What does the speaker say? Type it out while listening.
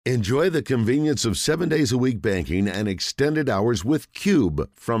Enjoy the convenience of 7 days a week banking and extended hours with Cube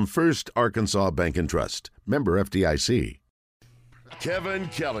from First Arkansas Bank and Trust. Member FDIC. Kevin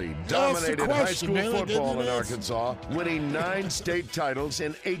Kelley dominated high school football in Arkansas, winning 9 state titles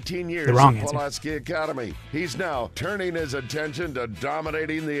in 18 years at Pulaski Academy. He's now turning his attention to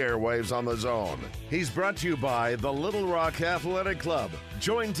dominating the airwaves on the Zone. He's brought to you by the Little Rock Athletic Club.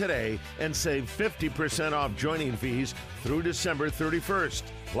 Join today and save 50% off joining fees through December 31st.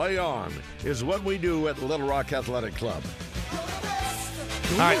 Play on is what we do at Little Rock Athletic Club.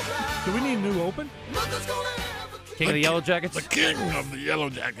 All right. Do we need a new open? King of the Yellow Jackets? The king of the Yellow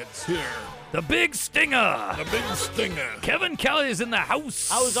Jackets here. The Big Stinger. The Big Stinger. Kevin Kelley is in the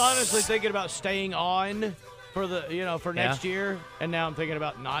house. I was honestly thinking about staying on for next year, and now I'm thinking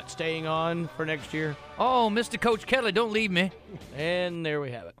about not staying on for next year. Oh, Mr. Coach Kelley, don't leave me. And there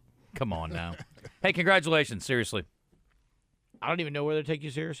we have it. Come on now. Hey, congratulations, seriously. I don't even know whether to take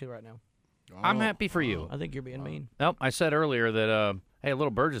you seriously right now. I'm happy for you. I think you're being mean. Nope, I said earlier that, hey,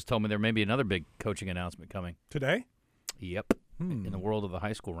 Little Bird just told me there may be another big coaching announcement coming. Today? Yep. In the world of the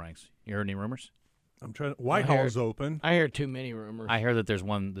high school ranks. You heard any rumors? I'm trying. Whitehall's open. I hear too many rumors. I hear that there's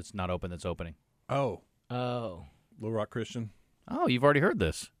one that's not open that's opening. Oh. Oh. Little Rock Christian. Oh, you've already heard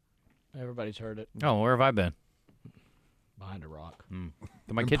this. Everybody's heard it. Oh, where have I been? Behind a rock.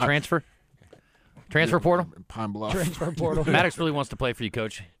 Did my kid transfer? Transfer portal? Pine Bluff. Transfer portal. Maddox really wants to play for you,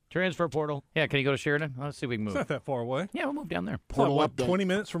 Coach. Transfer portal. Yeah, can you go to Sheridan? Let's see if we can move. It's not that far away. Yeah, we'll move down there. Portal What, update. 20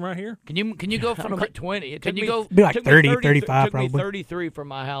 minutes from right here? Can you go from Like 20. It Can took you me, go? Be like took me 30, 30 35 took me probably. 33 from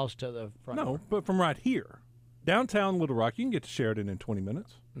my house to the front. No, but from right here. Downtown Little Rock, you can get to Sheridan in 20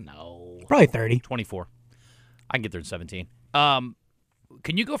 minutes. No. Probably 30. 24. I can get there in 17. Can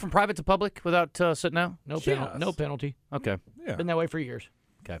you go from private to public without sitting out? No Yes. no penalty. Okay. Yeah. Been that way for years.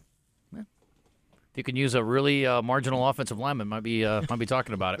 Okay. Yeah. If you can use a really marginal offensive lineman, might be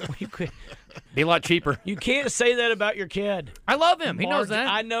talking about it. Be a lot cheaper. You can't say that about your kid. I love him. He knows that.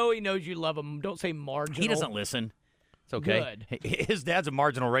 I know he knows you love him. Don't say marginal. He doesn't listen. It's okay. Good. His dad's a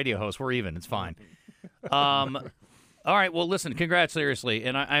marginal radio host. We're even. It's fine. All right. Well, listen. Congrats, seriously.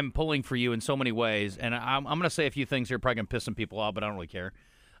 And I'm pulling for you in so many ways. And I'm going to say a few things here. Probably going to piss some people off, but I don't really care.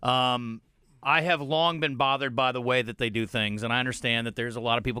 I have long been bothered by the way that they do things, and I understand that there's a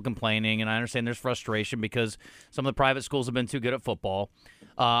lot of people complaining, and I understand there's frustration because some of the private schools have been too good at football.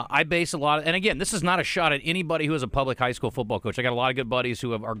 I base a lot of, and again, this is not a shot at anybody who is a public high school football coach. I got a lot of good buddies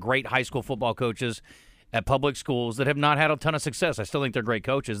who are great high school football coaches at public schools that have not had a ton of success. I still think they're great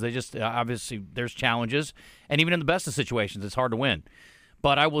coaches. They just, obviously, there's challenges, and even in the best of situations, it's hard to win.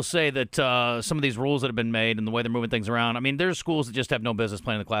 But I will say that some of these rules that have been made and the way they're moving things around, I mean, there's schools that just have no business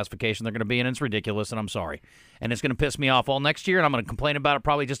playing the classification they're going to be in, and it's ridiculous, and I'm sorry. And it's going to piss me off all next year, and I'm going to complain about it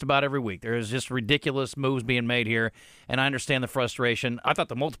probably just about every week. There's just ridiculous moves being made here, and I understand the frustration. I thought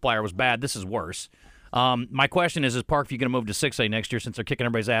the multiplier was bad. This is worse. My question is Parkview going to move to 6A next year since they're kicking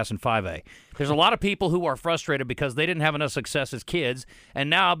everybody's ass in 5A? There's a lot of people who are frustrated because they didn't have enough success as kids, and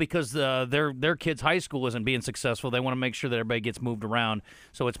now because their kids' high school isn't being successful, they want to make sure that everybody gets moved around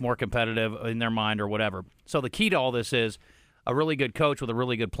so it's more competitive in their mind or whatever. So the key to all this is a really good coach with a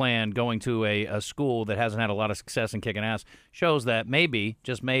really good plan going to a school that hasn't had a lot of success in kicking ass shows that maybe,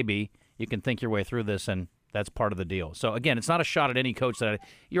 just maybe, you can think your way through this, and that's part of the deal. So, again, it's not a shot at any coach.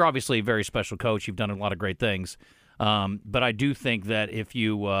 You're obviously a very special coach. You've done a lot of great things. But I do think that if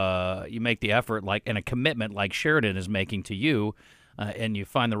you make the effort and a commitment like Sheridan is making to you and you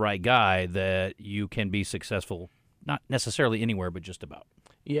find the right guy, that you can be successful, not necessarily anywhere, but just about.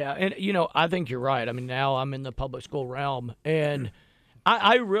 Yeah, and, I think you're right. I mean, now I'm in the public school realm, and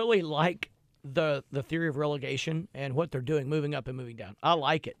I really like the theory of relegation and what they're doing, moving up and moving down. I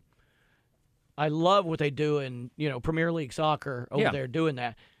like it. I love what they do in, Premier League soccer over there doing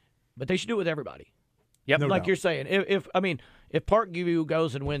that. But they should do it with everybody. Yep. No like doubt. you're saying. If Parkview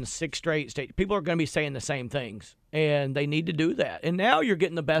goes and wins 6 straight state, people are going to be saying the same things. And they need to do that. And now you're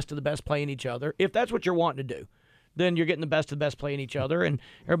getting the best of the best playing each other. If that's what you're wanting to do, then you're getting the best of the best playing each other and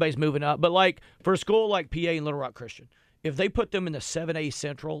everybody's moving up. But for a school like PA and Little Rock Christian, if they put them in the 7A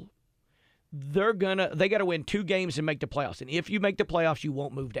Central, they got to win 2 games and make the playoffs. And if you make the playoffs, you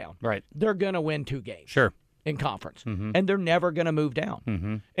won't move down. Right. They're going to win 2 games. Sure. In conference. Mm-hmm. And they're never going to move down.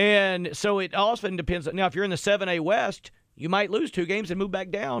 Mm-hmm. And so it often depends. Now, if you're in the 7A West, you might lose 2 games and move back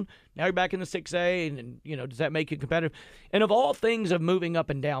down. Now you're back in the 6A, and does that make you competitive? And of all things of moving up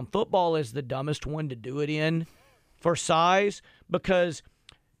and down, football is the dumbest one to do it in for size because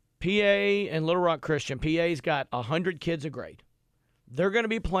PA and Little Rock Christian, PA's got 100 kids a grade. They're going to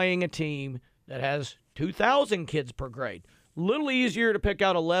be playing a team that has 2,000 kids per grade. Little easier to pick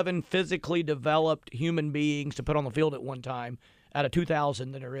out 11 physically developed human beings to put on the field at one time out of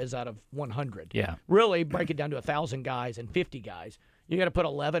 2,000 than there is out of 100. Yeah. Really, break it down to 1,000 guys and 50 guys. You got to put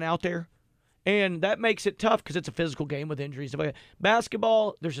 11 out there. And that makes it tough because it's a physical game with injuries.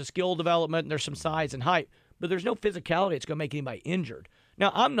 Basketball, there's a skill development, and there's some size and height, but there's no physicality that's going to make anybody injured.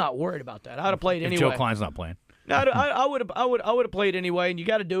 Now, I'm not worried about that. I'd have played anyway. Joe Klein's not playing. No, I would have played anyway, and you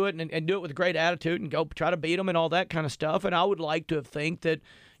got to do it and do it with a great attitude and go try to beat them and all that kind of stuff. And I would like to think that,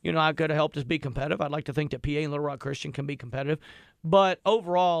 I could have helped us be competitive. I'd like to think that PA and Little Rock Christian can be competitive. But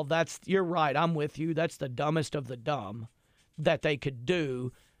overall, you're right. I'm with you. That's the dumbest of the dumb that they could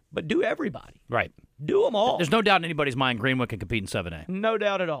do. But do everybody. Right. Do them all. There's no doubt in anybody's mind Greenwood can compete in 7A. No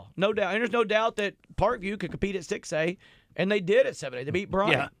doubt at all. No doubt. And there's no doubt that Parkview could compete at 6A, and they did at 7A. They beat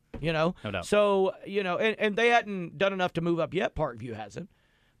Bryant. Yeah. No doubt. So, and they hadn't done enough to move up yet. Parkview hasn't.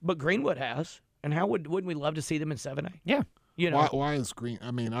 But Greenwood has. And wouldn't we love to see them in 7A? Yeah. Why is Green?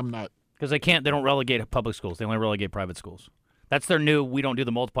 I mean, I'm not. Because they don't relegate public schools. They only relegate private schools. That's their new, we don't do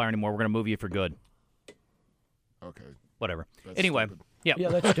the multiplier anymore. We're going to move you for good. Okay. Whatever. That's anyway. stupid. Yeah. Yeah,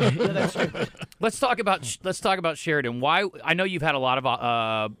 that's stupid. Let's talk about Sheridan. Why? I know you've had a lot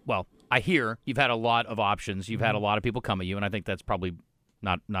of I hear you've had a lot of options. You've had a lot of people come at you, and I think that's probably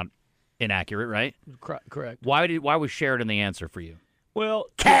not inaccurate, right? Correct. Why was Sheridan the answer for you? Well,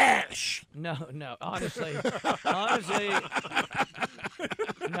 Cash. no. Honestly,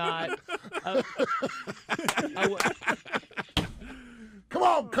 not. Come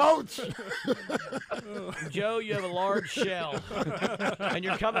on, Coach. Joe, you have a large shell, and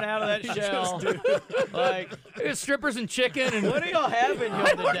you're coming out of that shell like Strippers and chicken. And what do y'all have in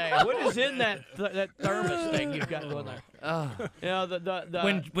here today? What is in that thermos thing you've got going there?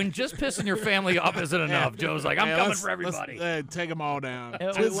 When just pissing your family off isn't enough, Joe's like, I'm coming for everybody. Let's take them all down.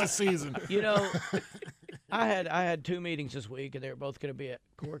 Tis the season. I had 2 meetings this week, and they were both going to be at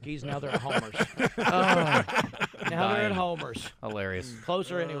Corky's. Now they're at Homer's. Now they're at Homer's. Hilarious.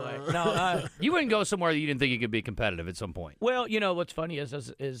 Closer anyway. No, you wouldn't go somewhere that you didn't think you could be competitive at some point. Well, what's funny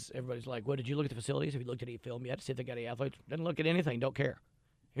is everybody's like, "Well, did you look at the facilities? Have you looked at any film yet to see if they got any athletes?" Didn't look at anything. Don't care.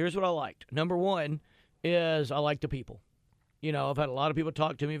 Here's what I liked. Number one is I like the people. I've had a lot of people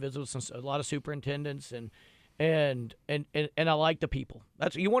talk to me, visit with a lot of superintendents, and I like the people.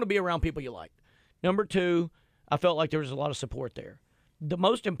 You want to be around people you like. Number two, I felt like there was a lot of support there. The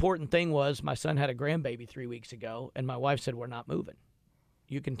most important thing was my son had a grandbaby 3 weeks ago, and my wife said, "We're not moving.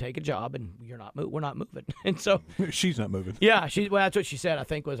 You can take a job, and we're not moving." And so she's not moving. Yeah, that's what she said. I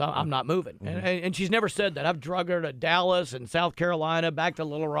think was I'm not moving, and she's never said that. I've drug her to Dallas and South Carolina, back to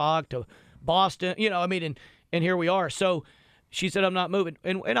Little Rock, to Boston. And here we are. So she said, I'm not moving.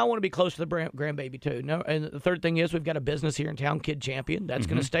 And I want to be close to the grandbaby, too. No, and the third thing is we've got a business here in town, Kid Champion. That's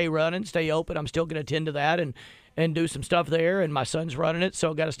going to stay running, stay open. I'm still going to attend to that and do some stuff there. And my son's running it,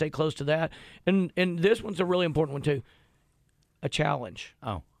 so I've got to stay close to that. And this one's a really important one, too. A challenge.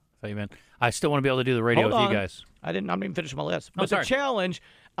 Oh, so you meant I still want to be able to do the radio with you guys. I'm not even finished my list. But the challenge,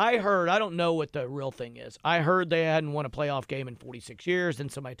 I don't know what the real thing is. I heard they hadn't won a playoff game in 46 years. Then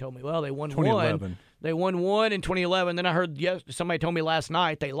somebody told me, well, they won 1. They won 1 in 2011. Then I heard somebody told me last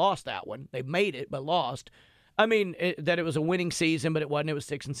night they lost that one. They made it, but lost. I mean, that it was a winning season, but it wasn't. It was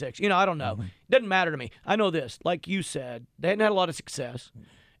 6-6. I don't know. It doesn't matter to me. I know this. Like you said, they hadn't had a lot of success.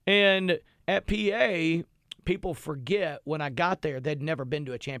 And at PA, people forget when I got there, they'd never been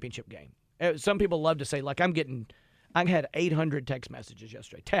to a championship game. Some people love to say, like, I had 800 text messages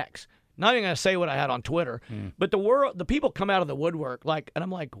yesterday. Text. Not even going to say what I had on Twitter. But the people come out of the woodwork, and I'm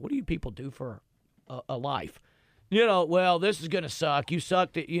like, what do you people do for a life? Well, this is going to suck. You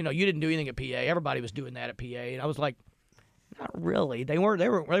sucked. You didn't do anything at PA. Everybody was doing that at PA. And I was like, not really. They weren't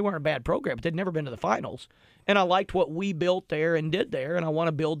a bad program, but they'd never been to the finals. And I liked what we built there and did there, and I want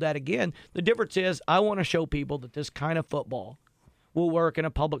to build that again. The difference is I want to show people that this kind of football will work in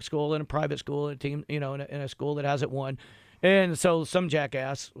a public school, in a private school, in a team, in a school that hasn't won. And so some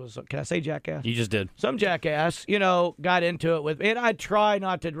jackass can I say jackass? You just did. Some jackass, got into it with me. And I try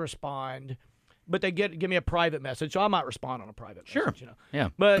not to respond, but they give me a private message, so I might respond on a private message. Yeah.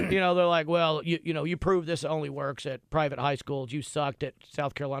 But, they're like, well, you prove this only works at private high schools. You sucked at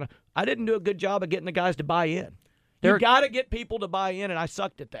South Carolina. I didn't do a good job of getting the guys to buy in. You got to get people to buy in, and I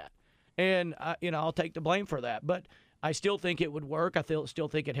sucked at that. And, I'll take the blame for that. But I still think it would work. I still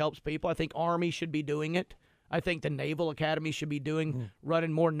think it helps people. I think Army should be doing it. I think the Naval Academy should be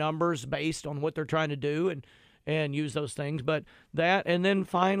running more numbers based on what they're trying to do and use those things. But and then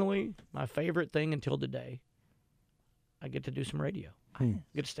finally, my favorite thing until today, I get to do some radio.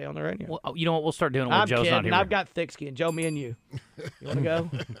 Get to stay on the radio. Well, you know what? We'll start doing it when I'm Joe's kidding. not here. I've got thick skin. Joe, me and you. You want to go?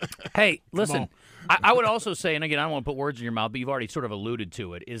 Hey, listen, I would also say, and again, I don't want to put words in your mouth, but you've already sort of alluded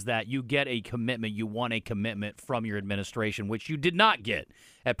to it, is that you get a commitment, you want a commitment from your administration, which you did not get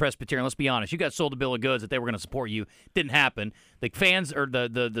at Presbyterian. Let's be honest. You got sold a bill of goods that they were going to support you. Didn't happen. The fans, or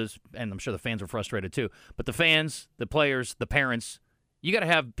the and I'm sure the fans were frustrated too, but the fans, the players, the parents, you got to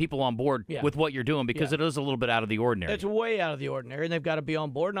have people on board with what you're doing because it is a little bit out of the ordinary. It's way out of the ordinary, and they've got to be on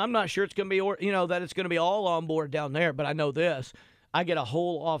board. And I'm not sure it's going to be, that it's going to be all on board down there, but I know this. I get a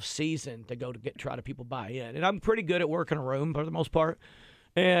whole off season to go to try to people buy in. And I'm pretty good at working a room for the most part.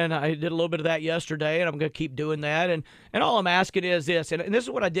 And I did a little bit of that yesterday, and I'm going to keep doing that. And all I'm asking is this, and this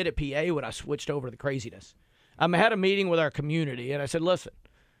is what I did at PA when I switched over to the craziness. I had a meeting with our community, and I said, listen,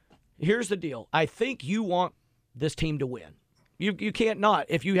 here's the deal. I think you want this team to win. You can't not.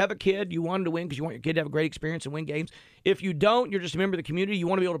 If you have a kid, you want him to win because you want your kid to have a great experience and win games. If you don't, you're just a member of the community. You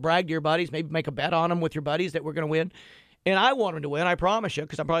want to be able to brag to your buddies, maybe make a bet on them with your buddies that we're going to win. And I want them to win, I promise you,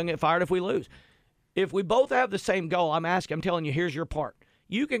 because I'm probably going to get fired if we lose. If we both have the same goal, I'm telling you, here's your part.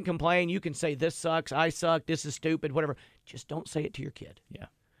 You can complain. You can say, this sucks, I suck, this is stupid, whatever. Just don't say it to your kid. Yeah.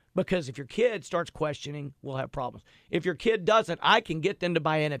 Because if your kid starts questioning, we'll have problems. If your kid doesn't, I can get them to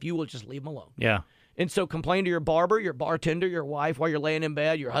buy in if you will just leave them alone. Yeah. And so complain to your barber, your bartender, your wife while you're laying in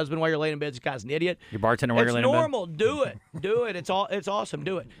bed, your husband while you're laying in bed. This guy's an idiot. Your bartender while you're laying in bed? It's normal. Do it. Do it. It's awesome.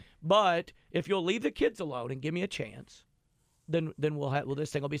 Do it. But if you'll leave the kids alone and give me a chance, then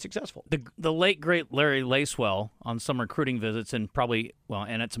this thing will be successful. The late, great Larry Lacewell on some recruiting visits and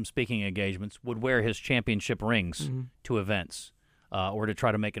and at some speaking engagements would wear his championship rings to events or to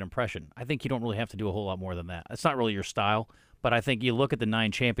try to make an impression. I think you don't really have to do a whole lot more than that. It's not really your style. But I think you look at the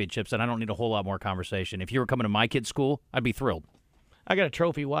 9 championships, and I don't need a whole lot more conversation. If you were coming to my kid's school, I'd be thrilled. I got a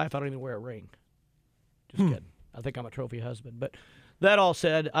trophy wife. I don't even wear a ring. Just kidding. I think I'm a trophy husband. But that all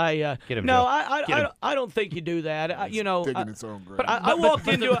said, I don't think you do that. Digging its own grave. But I walked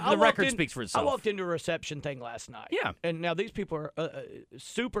into the record speaks for itself. I walked into a reception thing last night. Yeah. And now these people are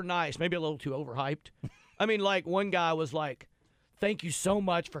super nice, maybe a little too overhyped. I mean, like one guy was like, "Thank you so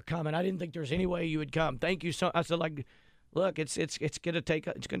much for coming. I didn't think there was any way you would come. Thank you so." I said, like, look, it's gonna take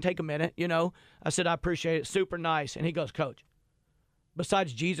a minute, I said, I appreciate it. Super nice. And he goes, Coach,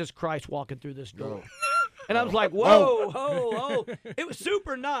 besides Jesus Christ walking through this door. And I was like, whoa. It was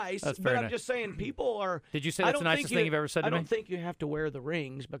super nice. That's but very I'm nice. just saying, people are. Did you say that's the nicest thing you've ever said to me? I don't think you have to wear the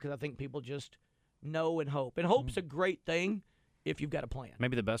rings because I think people just know and hope. And hope's a great thing if you've got a plan.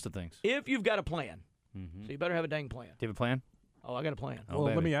 Maybe the best of things. If you've got a plan. So you better have a dang plan. Do you have a plan? Oh, I got a plan. Well,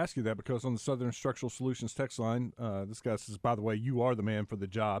 let me ask you that because on the Southern Structural Solutions text line, this guy says, by the way, you are the man for the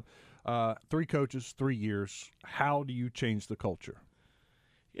job. 3 coaches, 3 years. How do you change the culture?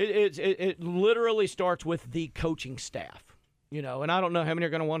 It literally starts with the coaching staff, and I don't know how many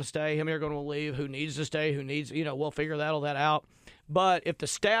are going to want to stay, how many are going to leave, who needs to stay, who needs, we'll figure all that out. But if the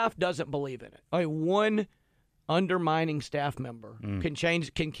staff doesn't believe in it, one undermining staff member can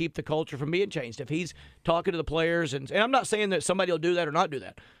keep the culture from being changed. If he's talking to the players, and I'm not saying that somebody will do that or not do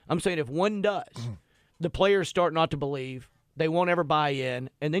that. I'm saying if one does, the players start not to believe, they won't ever buy in,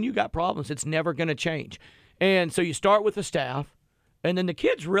 and then you got problems. It's never going to change. And so you start with the staff, and then the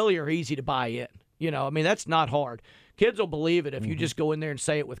kids really are easy to buy in. That's not hard. Kids will believe it if you just go in there and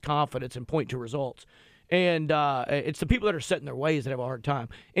say it with confidence and point to results. And it's the people that are set in their ways that have a hard time.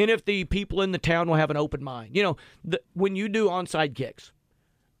 And if the people in the town will have an open mind. When you do onside kicks,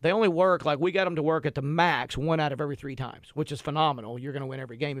 they only work, like we got them to work at the max 1 out of every 3 times, which is phenomenal. You're going to win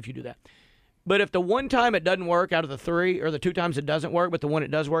every game if you do that. But if the one time it doesn't work out of the 3, or the 2 times it doesn't work, but the one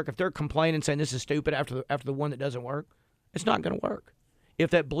it does work, if they're complaining saying this is stupid after the one that doesn't work, it's not going to work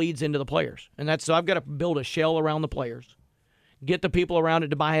if that bleeds into the players. And so I've got to build a shell around the players. Get the people around it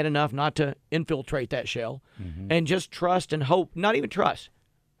to buy it enough not to infiltrate that shell, and just trust and hope. Not even trust,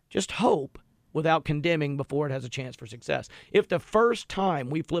 just hope without condemning before it has a chance for success. If the first time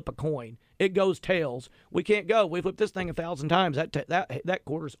we flip a coin, it goes tails, we can't go. We flip this thing 1,000 times. That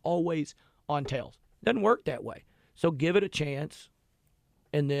quarter's always on tails. Doesn't work that way. So give it a chance,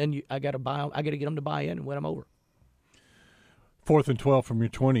 and then I got to get them to buy in and win them over. 4th and 12 from your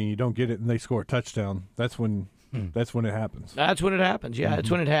 20, you don't get it, and they score a touchdown. That's when it happens. That's when it happens. Yeah,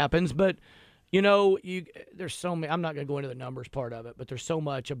 that's when it happens. But, there's so many. I'm not going to go into the numbers part of it, but there's so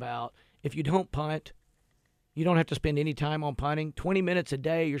much about if you don't punt, you don't have to spend any time on punting. 20 minutes a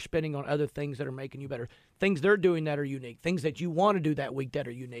day you're spending on other things that are making you better. Things they're doing that are unique. Things that you want to do that week that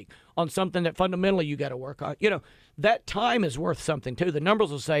are unique. On something that fundamentally you got to work on. That time is worth something too. The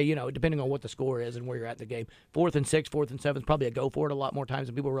numbers will say, depending on what the score is and where you're at in the game, 4th and 6, 4th and 7 is probably a go for it a lot more times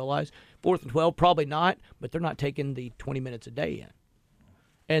than people realize. 4th and 12, probably not, but they're not taking the 20 minutes a day in.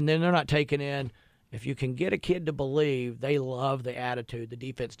 and then they're not taking in. If you can get a kid to believe, they love the attitude the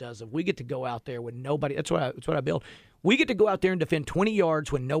defense does. If we get to go out there when nobody, that's what I build. We get to go out there and defend 20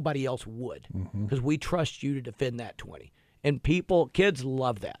 yards when nobody else would, because we trust you to defend that 20. And kids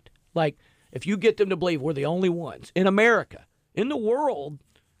love that. Like, if you get them to believe we're the only ones in America, in the world,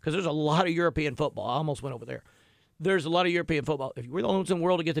 because there's a lot of European football. I almost went over there. There's a lot of European football. If we're the only ones in the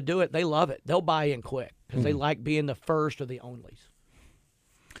world to get to do it, they love it. They'll buy in quick because they like being the first or the onlys.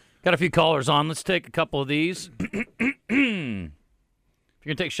 Got a few callers on. Let's take a couple of these. If you're going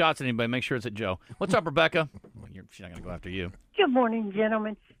to take shots at anybody, make sure it's at Joe. What's up, Rebecca? Well, she's not going to go after you. Good morning,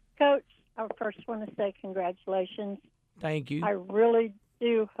 gentlemen. Coach, I first want to say congratulations. Thank you. I really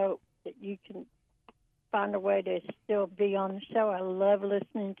do hope that you can find a way to still be on the show. I love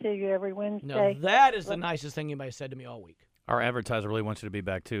listening to you every Wednesday. No, that is the nicest thing anybody said to me all week. Our advertiser really wants you to be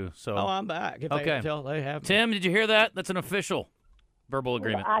back, too. So. Oh, I'm back. If okay. They have me. Tim, did you hear that? That's an official verbal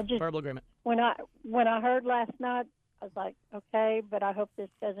agreement. Verbal agreement. When I heard last night, I was like, okay, but I hope this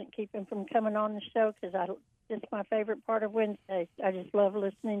doesn't keep him from coming on the show because it's my favorite part of Wednesdays. I just love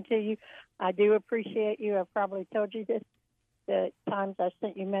listening to you. I do appreciate you. I've probably told you this. The times I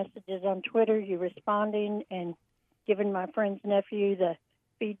sent you messages on Twitter, you responding and giving my friend's nephew the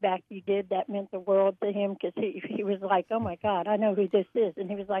feedback you did, that meant the world to him because he was like, oh, my God, I know who this is. And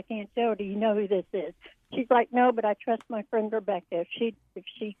he was like, Aunt Jo, do you know who this is? She's like, no, but I trust my friend Rebecca. If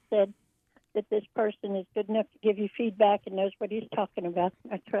she said that this person is good enough to give you feedback and knows what he's talking about,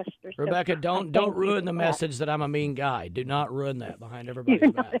 I trust her. Rebecca, don't ruin the message that I'm a mean guy. Do not ruin that behind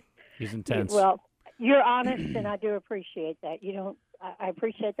everybody's back. He's intense. Well, you're honest, and I do appreciate that. I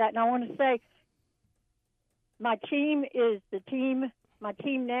appreciate that. And I want to say my team now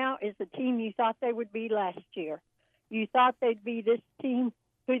is the team you thought they would be last year. You thought they'd be this team,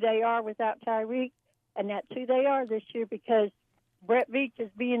 who they are without Tyreek, and that's who they are this year because Brett Veach is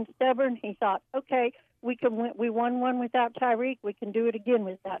being stubborn. He thought, okay, we won one without Tyreek. We can do it again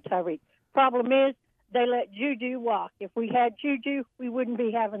without Tyreek. Problem is, they let Juju walk. If we had Juju, we wouldn't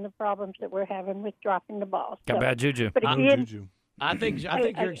be having the problems that we're having with dropping the ball. Got bad Juju. But again, Juju. I think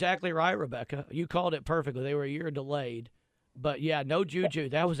you're exactly right, Rebecca. You called it perfectly. They were a year delayed. But, yeah, no Juju.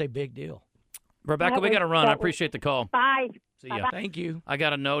 That was a big deal. Rebecca, we got to run. I appreciate the call. Bye. See ya. Thank you. I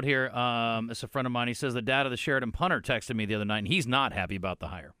got a note here. It's a friend of mine. He says the dad of the Sheridan punter texted me the other night, and he's not happy about the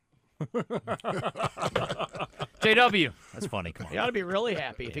hire. JW. That's funny. Come on. He ought to be really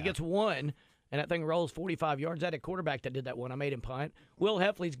happy if he gets one and that thing rolls 45 yards. I had a quarterback that did that one. I made him punt. Will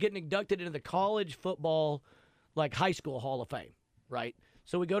Heffley's getting inducted into the college football, like high school Hall of Fame, right?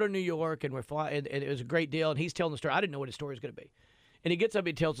 So we go to New York, and we're flying, and it was a great deal, and he's telling the story. I didn't know what his story was going to be. And he gets up,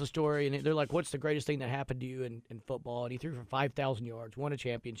 he tells the story, and they're like, what's the greatest thing that happened to you in football? And he threw for 5,000 yards, won a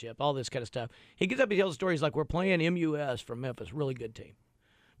championship, all this kind of stuff. He gets up, he tells the story. He's like, we're playing MUS from Memphis, really good team.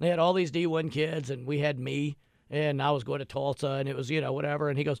 They had all these D1 kids, and we had me, and I was going to Tulsa, and it was, whatever.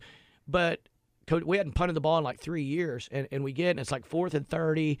 And he goes, but Coach, we hadn't punted the ball in like 3 years, and we get, and it's like 4th and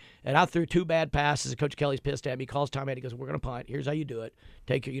 30, and I threw 2 bad passes, and Coach Kelley's pissed at me. He calls timeout. He goes, we're going to punt. Here's how you do it.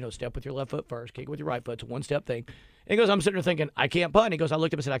 Take your, step with your left foot first, kick it with your right foot. It's a one-step thing. And he goes, I'm sitting there thinking, I can't punt. And he goes, I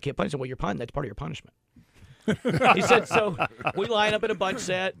looked at him and said, I can't punt. He said, well, you're punting. That's part of your punishment. He said, so we line up in a bunch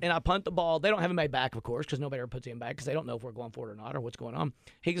set, and I punt the ball. They don't have him made back, of course, because nobody ever puts him back because they don't know if we're going for it or not or what's going on.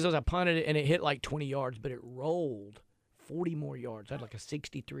 He goes, I punted it, and it hit like 20 yards, but it rolled 40 more yards. I had like a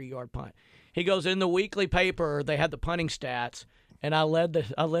 63-yard punt. He goes, in the weekly paper, they had the punting stats, and I led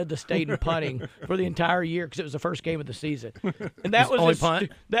the state in punting for the entire year because it was the first game of the season. And that was only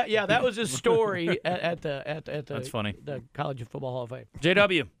punt? That was his story at the That's funny. The College of Football Hall of Fame.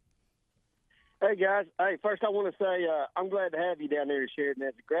 JW. Hey, guys. Hey, first I want to say I'm glad to have you down there in Sheridan.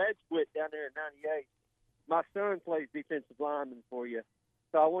 As a graduate down there in 98, my son plays defensive lineman for you.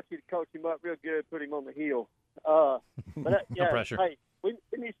 So I want you to coach him up real good, put him on the heel. But yeah, no pressure. Hey, we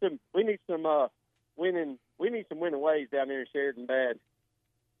need some winning ways down there in Sheridan bad.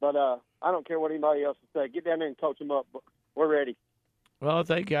 But I don't care what anybody else will say. Get down there and coach them up. We're ready. Well,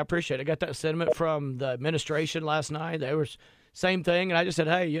 thank you. I appreciate it. I got that sentiment from the administration last night. They were same thing, and I just said,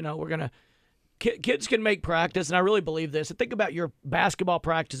 hey, we're gonna. Kids can make practice, and I really believe this. And think about your basketball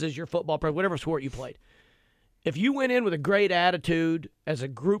practices, your football practice, whatever sport you played. If you went in with a great attitude as a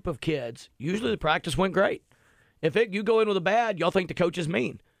group of kids, usually the practice went great. If you go in with a bad, y'all think the coach is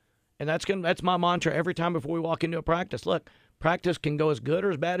mean. And that's my mantra every time before we walk into a practice. Look, practice can go as good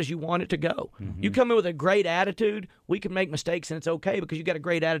or as bad as you want it to go. Mm-hmm. You come in with a great attitude, we can make mistakes, and it's okay because you got a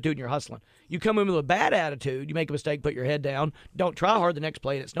great attitude and you're hustling. You come in with a bad attitude, you make a mistake, put your head down, don't try hard the next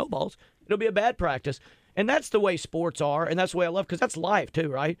play, and it snowballs. It'll be a bad practice. And that's the way sports are, and that's the way I love because that's life too,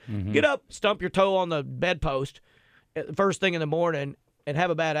 right? Mm-hmm. Get up, stump your toe on the bedpost first thing in the morning, and have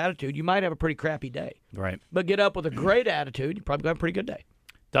a bad attitude, you might have a pretty crappy day. Right. But get up with a great attitude, you probably got a pretty good day.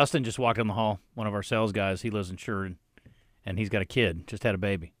 Dustin just walked in the hall. One of our sales guys. He lives in Sheridan, and he's got a kid. Just had a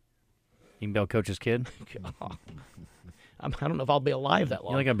baby. You can be able to coach his kid? I don't know if I'll be alive that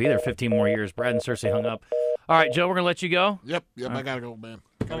long. You're only going to be there 15 more years. Brad and Cersei hung up. All right, Joe, we're going to let you go. Yep, I got to go, man.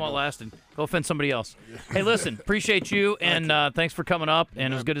 Come on, last and go offend somebody else. Hey, listen, appreciate you, and thanks for coming up,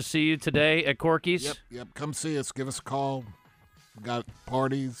 and it was good to see you today at Corky's. Yep, come see us. Give us a call. We got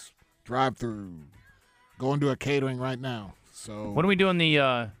parties, drive-through, going to a catering right now. So when are we doing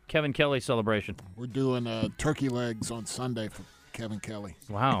the Kevin Kelley celebration? We're doing turkey legs on Sunday for Kevin Kelley.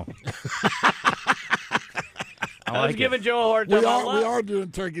 Wow. I was giving Joe a hard time. We are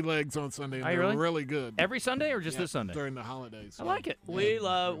doing turkey legs on Sunday, and Are you they're really? really good. Every Sunday or just this Sunday? During the holidays. I like it. We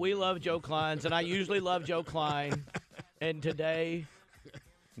love Joe Klein's, and I usually love Joe Klein. And today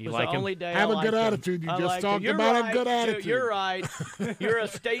You was like the him? only day Have I a liked good him. attitude. You I just liked talked him. You're about a right, good Joe, attitude. You're right. You're a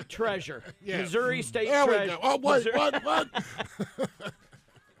state treasure. Yeah. Missouri state There we treasure. go. Oh, wait, Missouri- what?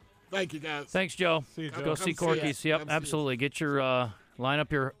 Thank you, guys. Thanks, Joe. See you, Joe. Go see Come see Corky's. us. Yep, Come see us. absolutely. Get your line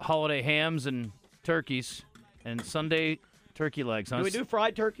up your holiday hams and turkeys and Sunday turkey legs. Huh? Do we do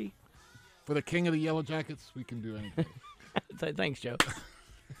fried turkey? For the king of the Yellow Jackets, we can do anything. Thanks, Joe.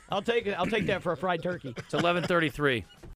 I'll take it. I'll take that for a fried turkey. It's 11:33.